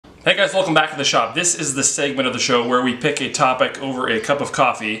Hey guys, welcome back to the shop. This is the segment of the show where we pick a topic over a cup of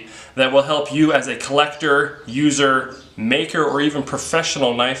coffee that will help you as a collector, user, maker, or even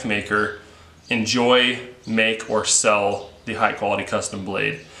professional knife maker enjoy, make, or sell the high quality custom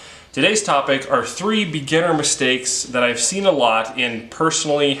blade. Today's topic are 3 beginner mistakes that I've seen a lot and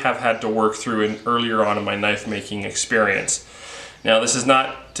personally have had to work through earlier on in my knife making experience. Now, this is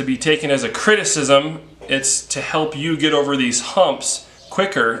not to be taken as a criticism, it's to help you get over these humps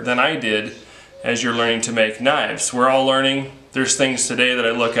quicker than I did as you're learning to make knives. We're all learning. There's things today that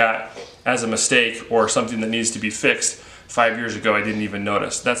I look at as a mistake or something that needs to be fixed 5 years ago I didn't even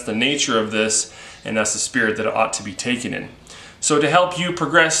notice. That's the nature of this, and that's the spirit that it ought to be taken in. So to help you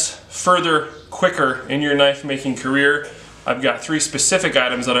progress further, quicker in your knife making career, I've got 3 specific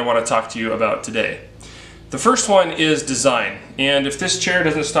items that I want to talk to you about today. The first one is design, and if this chair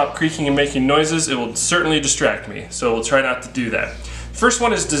doesn't stop creaking and making noises, it will certainly distract me, so we'll try not to do that. First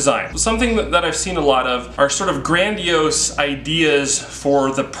one is design. Something that I've seen a lot of are sort of grandiose ideas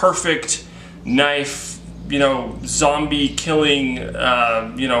for the perfect knife, zombie killing,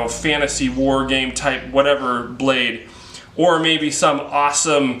 fantasy war game type whatever blade, or maybe some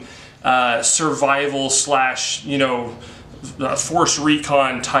awesome survival slash, force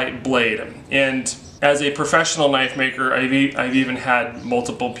recon type blade. And as a professional knife maker, I've even had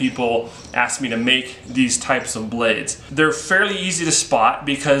multiple people ask me to make these types of blades. They're fairly easy to spot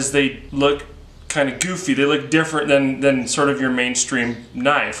because they look kind of goofy. They look different than sort of your mainstream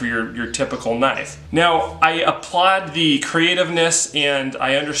knife or your typical knife. Now, I applaud the creativeness and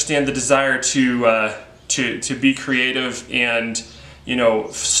I understand the desire to be creative and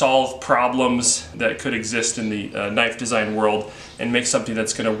solve problems that could exist in the knife design world and make something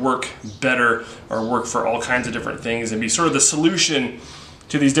that's going to work better or work for all kinds of different things and be sort of the solution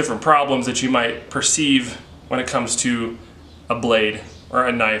to these different problems that you might perceive when it comes to a blade or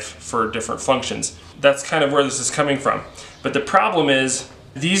a knife for different functions. That's kind of where this is coming from. But the problem is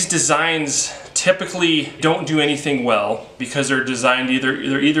these designs typically don't do anything well because they're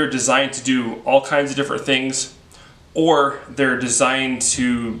either designed to do all kinds of different things, or they're designed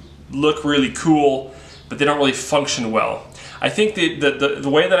to look really cool, but they don't really function well. I think the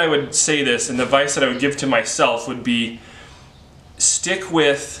way that I would say this and the advice that I would give to myself would be stick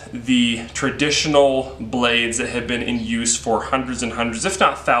with the traditional blades that have been in use for hundreds and hundreds, if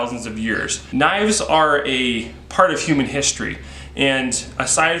not thousands of years. Knives are a part of human history, and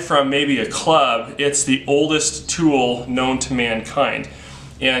aside from maybe a club, it's the oldest tool known to mankind.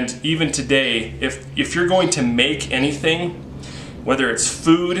 And even today, if you're going to make anything, whether it's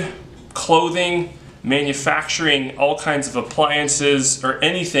food, clothing, manufacturing, all kinds of appliances, or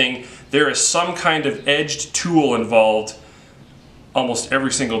anything, there is some kind of edged tool involved almost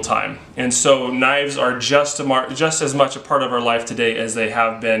every single time. And so knives are just as much a part of our life today as they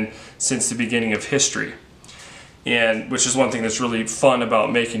have been since the beginning of history. And which is one thing that's really fun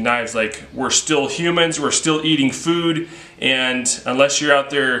about making knives. Like, we're still humans, we're still eating food, and unless you're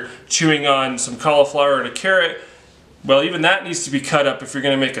out there chewing on some cauliflower and a carrot, well, even that needs to be cut up if you're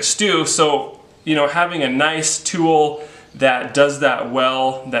going to make a stew. So, having a nice tool that does that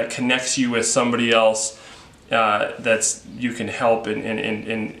well, that connects you with somebody else, you can help and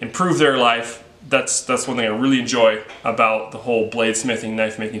improve their life, that's one thing I really enjoy about the whole bladesmithing,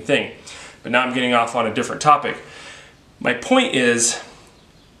 knife making thing. But now I'm getting off on a different topic. My point is,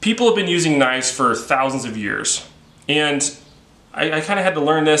 people have been using knives for thousands of years, and I kind of had to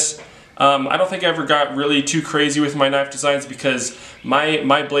learn this. I don't think I ever got really too crazy with my knife designs because my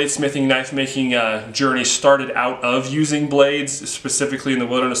bladesmithing, knife making journey started out of using blades, specifically in the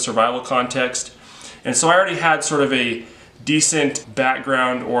wilderness survival context. And so I already had sort of a decent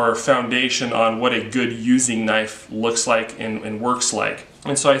background or foundation on what a good using knife looks like and works like.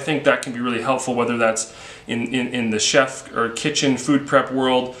 And so I think that can be really helpful, whether that's in the chef or kitchen food prep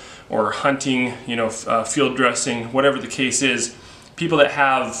world or hunting, field dressing, whatever the case is. People that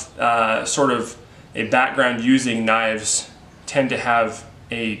have sort of a background using knives tend to have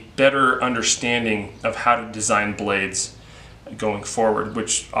a better understanding of how to design blades going forward,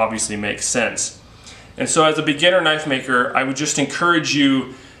 which obviously makes sense. And so as a beginner knife maker, I would just encourage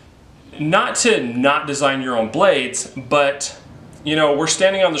you not to not design your own blades, but we're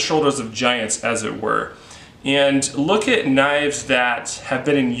standing on the shoulders of giants, as it were. And look at knives that have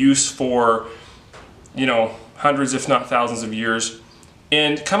been in use for, hundreds if not thousands of years,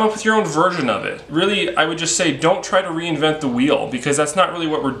 and come up with your own version of it. Really, I would just say don't try to reinvent the wheel, because that's not really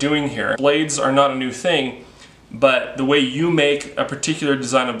what we're doing here. Blades are not a new thing, but the way you make a particular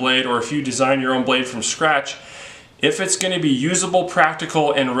design of blade, or if you design your own blade from scratch, if it's going to be usable,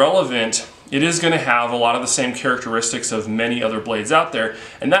 practical, and relevant it is going to have a lot of the same characteristics of many other blades out there,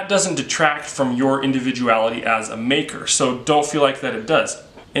 and that doesn't detract from your individuality as a maker, so don't feel like that it does.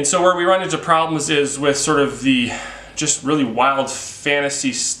 And so where we run into problems is with sort of the just really wild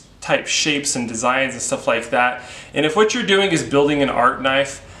fantasy type shapes and designs and stuff like that. And if what you're doing is building an art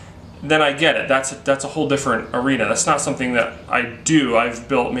knife, then I get it. That's a whole different arena. That's not something that I do. I've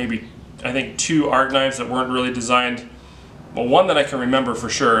built maybe, I think, 2 art knives that weren't really designed, well, one that I can remember for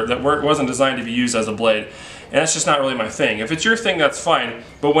sure that wasn't designed to be used as a blade. And that's just not really my thing. If it's your thing, that's fine.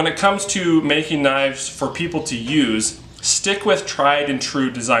 But when it comes to making knives for people to use, stick with tried and true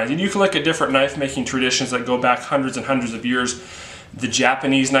designs. And you can look at different knife making traditions that go back hundreds and hundreds of years. The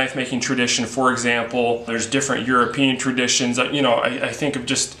Japanese knife making tradition, for example. There's different European traditions. You know, I think of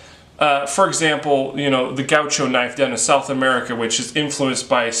just, for example, you know, the gaucho knife down in South America, which is influenced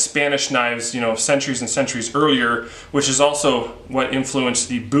by Spanish knives, you know, centuries and centuries earlier, which is also what influenced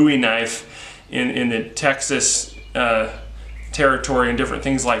the Bowie knife in the Texas territory and different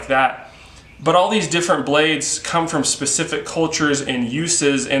things like that. But all these different blades come from specific cultures and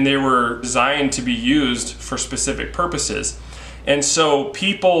uses, and they were designed to be used for specific purposes. And so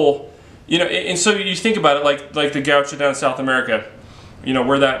people, you know, and so you think about it like the gaucho down in South America, you know,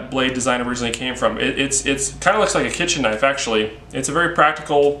 where that blade design originally came from. It's kind of looks like a kitchen knife, actually. It's a very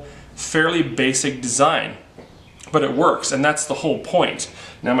practical, fairly basic design, but it works, and that's the whole point.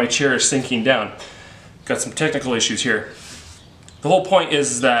 Now my chair is sinking down. Got some technical issues here. The whole point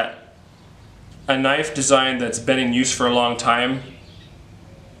is that a knife design that's been in use for a long time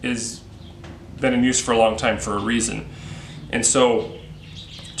is been in use for a long time for a reason. And so,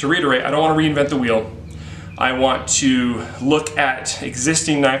 to reiterate, I don't want to reinvent the wheel. I want to look at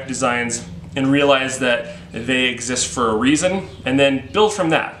existing knife designs and realize that they exist for a reason, and then build from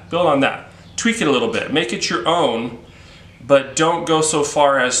that, build on that. Tweak it a little bit, make it your own, but don't go so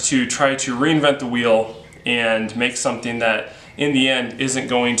far as to try to reinvent the wheel and make something that in the end isn't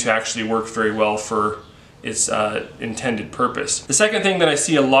going to actually work very well for its intended purpose. The second thing that I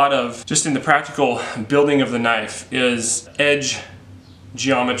see a lot of just in the practical building of the knife is edge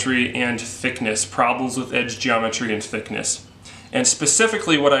geometry and thickness, problems with edge geometry and thickness. And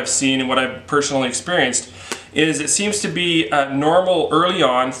specifically what I've seen and what I've personally experienced is it seems to be normal early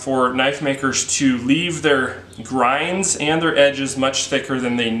on for knife makers to leave their grinds and their edges much thicker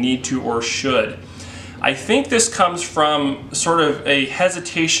than they need to or should. I think this comes from sort of a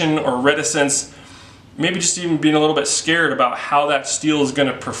hesitation or reticence, maybe just even being a little bit scared about how that steel is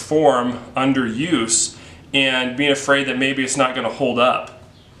going to perform under use, and being afraid that maybe it's not going to hold up.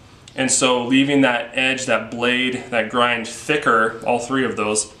 And so leaving that edge, that blade, that grind thicker, all 3 of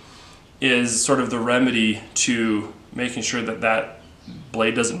those, is sort of the remedy to making sure that that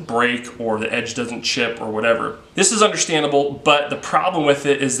blade doesn't break or the edge doesn't chip or whatever. This is understandable, but the problem with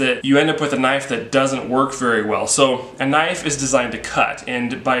it is that you end up with a knife that doesn't work very well. So a knife is designed to cut,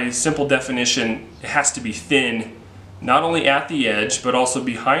 and by simple definition, it has to be thin, not only at the edge, but also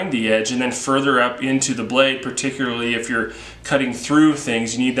behind the edge and then further up into the blade, particularly if you're cutting through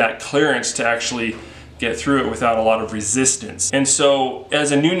things. You need that clearance to actually get through it without a lot of resistance. And so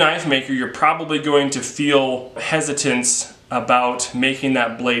as a new knife maker, you're probably going to feel hesitance about making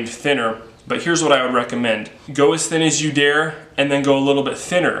that blade thinner, but here's what I would recommend. Go as thin as you dare, and then go a little bit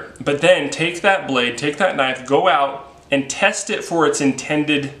thinner. But then take that blade, take that knife, go out and test it for its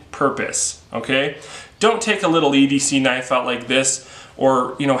intended purpose, okay? Don't take a little EDC knife out like this,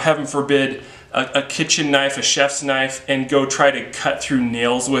 or, you know, heaven forbid, a kitchen knife, a chef's knife, and go try to cut through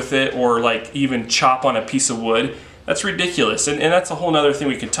nails with it, or like even chop on a piece of wood. That's ridiculous, and that's a whole nother thing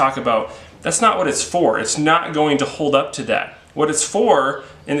we could talk about. That's not what it's for. It's not going to hold up to that. What it's for,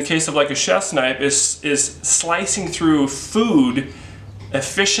 in the case of like a chef's knife, is slicing through food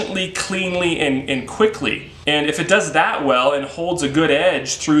efficiently, cleanly, and quickly. And if it does that well and holds a good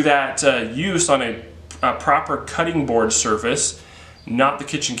edge through that use on a proper cutting board surface, not the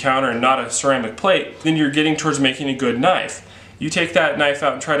kitchen counter and not a ceramic plate, then you're getting towards making a good knife. You take that knife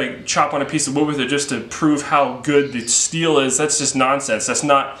out and try to chop on a piece of wood with it just to prove how good the steel is, that's just nonsense.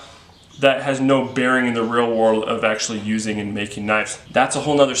 That has no bearing in the real world of actually using and making knives. That's a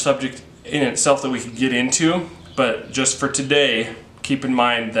whole nother subject in itself that we could get into, but just for today, keep in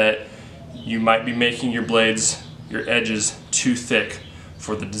mind that you might be making your blades, your edges, too thick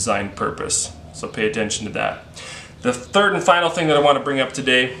for the design purpose. So pay attention to that. The third and final thing that I want to bring up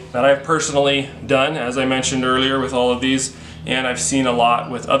today that I've personally done, as I mentioned earlier with all of these, and I've seen a lot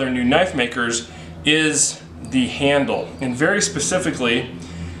with other new knife makers, is the handle. And very specifically,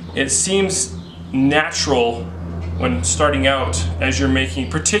 it seems natural when starting out as you're making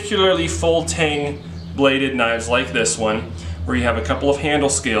particularly full tang bladed knives like this one, where you have a couple of handle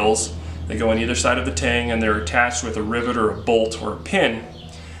scales, They go on either side of the tang and they're attached with a rivet or a bolt or a pin.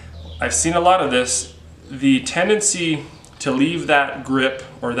 I've seen a lot of this. The tendency to leave that grip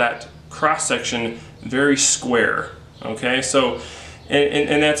or that cross section very square. Okay, so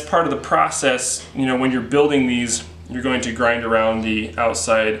and that's part of the process. You know, when you're building these, you're going to grind around the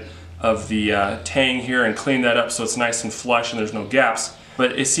outside of the tang here and clean that up so it's nice and flush and there's no gaps.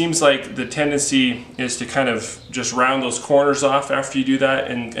 But it seems like the tendency is to kind of just round those corners off after you do that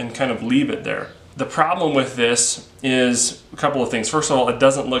and kind of leave it there. The problem with this is a couple of things. First of all, it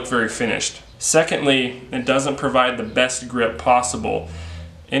doesn't look very finished. Secondly, it doesn't provide the best grip possible.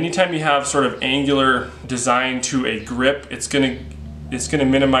 Anytime you have sort of angular design to a grip, it's going to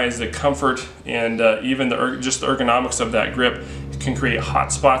minimize the comfort and even just the ergonomics of that grip. It can create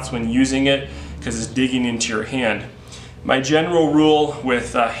hot spots when using it because it's digging into your hand. My general rule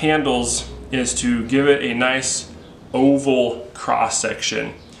with handles is to give it a nice oval cross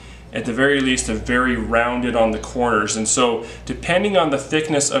section. At the very least, a very rounded on the corners. And so depending on the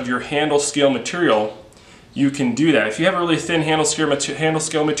thickness of your handle scale material, you can do that. If you have a really thin handle scale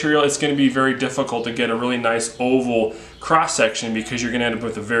material, it's going to be very difficult to get a really nice oval cross section because you're going to end up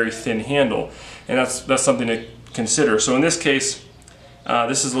with a very thin handle. And that's something to consider. So in this case,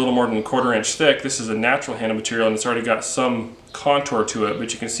 this is a little more than 1/4 inch thick. This is a natural handle material and it's already got some contour to it,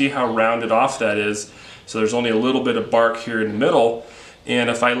 but you can see how rounded off that is. So there's only a little bit of bark here in the middle.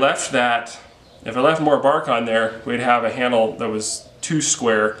 And if I left more bark on there, we'd have a handle that was too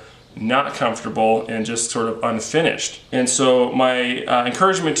square, not comfortable, and just sort of unfinished. And so my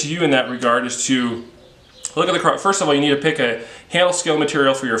encouragement to you in that regard is to look at the cross. First of all, you need to pick a handle scale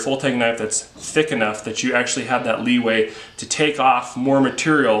material for your full tang knife that's thick enough that you actually have that leeway to take off more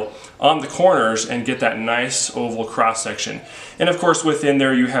material on the corners and get that nice oval cross section. And of course within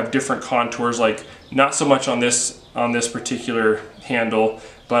there you have different contours, like not so much on this particular handle,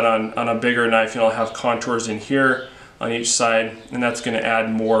 but on a bigger knife you'll have contours in here on each side, and that's going to add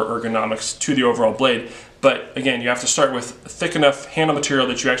more ergonomics to the overall blade. But again, you have to start with thick enough handle material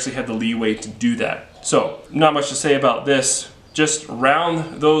that you actually have the leeway to do that. So not much to say about this. Just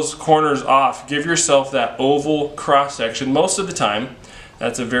round those corners off. Give yourself that oval cross section most of the time.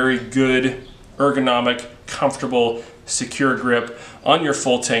 That's a very good, ergonomic, comfortable, secure grip on your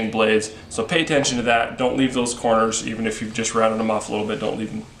full tang blades. So pay attention to that. Don't leave those corners, even if you've just rounded them off a little bit. Don't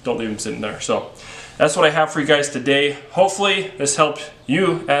leave them sitting there. So that's what I have for you guys today. Hopefully this helped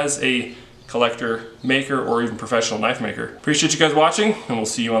you as a collector, maker, or even professional knife maker. Appreciate you guys watching, and we'll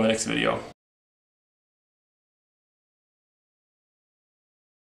see you on the next video.